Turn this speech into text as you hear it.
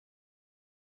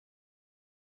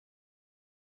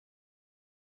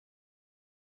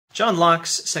John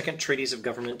Locke's second treatise of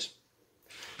government,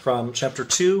 from chapter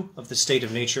 2 of the State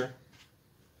of Nature,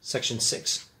 section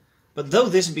 6. But though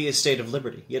this be a state of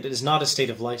liberty, yet it is not a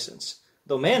state of license.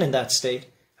 Though man in that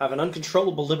state have an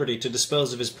uncontrollable liberty to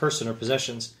dispose of his person or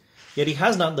possessions, yet he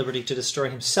has not liberty to destroy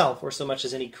himself, or so much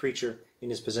as any creature in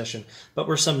his possession, but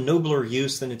where some nobler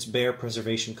use than its bare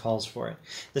preservation calls for it.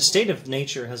 The state of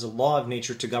nature has a law of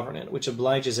nature to govern it, which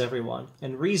obliges everyone,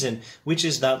 and reason, which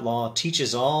is that law,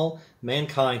 teaches all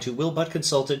mankind who will but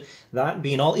consult it, that,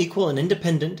 being all equal and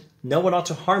independent, no one ought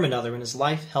to harm another in his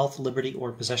life, health, liberty,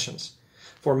 or possessions.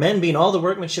 For men, being all the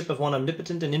workmanship of one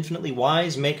omnipotent and infinitely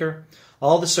wise Maker,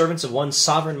 all the servants of one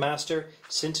sovereign Master,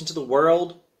 sent into the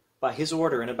world by his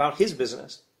order and about his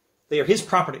business, they are his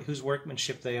property, whose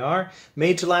workmanship they are,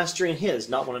 made to last during his,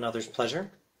 not one another's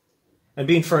pleasure. And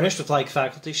being furnished with like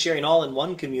faculties, sharing all in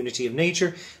one community of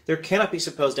nature, there cannot be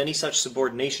supposed any such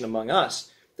subordination among us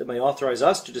that may authorize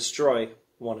us to destroy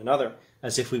one another,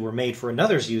 as if we were made for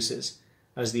another's uses,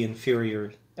 as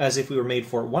if we were made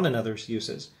for one another's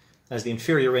uses, as the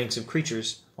inferior ranks of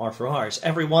creatures are for ours.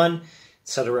 Every one,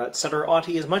 etc., etc., ought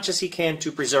he as much as he can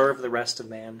to preserve the rest of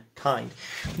mankind.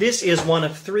 This is one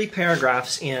of 3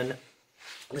 paragraphs in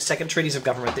the second treatise of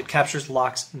government that captures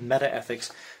Locke's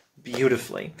meta-ethics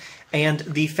beautifully. And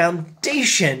the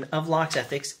foundation of Locke's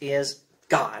ethics is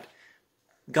God.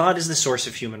 God is the source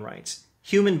of human rights.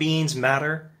 Human beings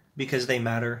matter because they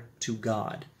matter to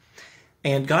God.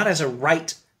 And God has a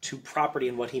right to property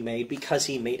in what he made because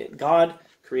he made it. God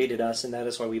created us, and that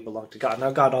is why we belong to God. Now,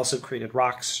 God also created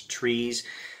rocks, trees,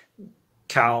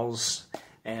 cows,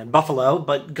 and buffalo,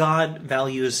 but God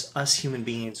values us human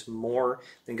beings more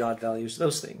than God values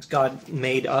those things. God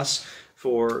made us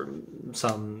for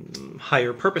some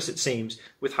higher purpose, it seems,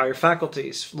 with higher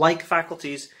faculties, like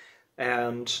faculties,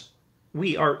 and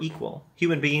we are equal.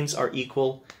 Human beings are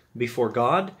equal before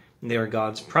God. They are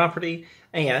God's property,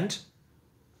 and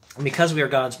because we are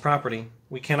God's property,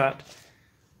 we cannot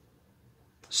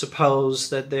suppose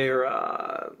that there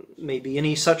may be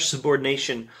any such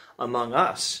subordination among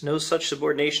us, no such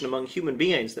subordination among human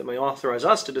beings that may authorize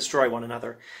us to destroy one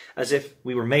another, as if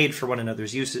we were made for one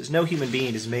another's uses. No human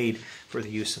being is made for the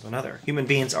use of another. Human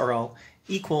beings are all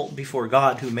equal before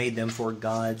God, who made them for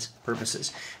God's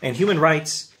purposes. And human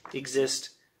rights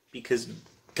exist because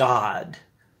God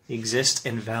exists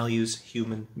and values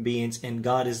human beings, and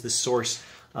God is the source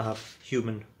of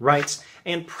human rights.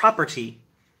 And property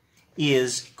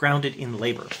is grounded in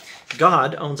labor.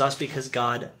 God owns us because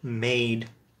God made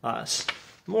us.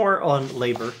 More on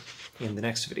labor in the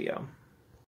next video.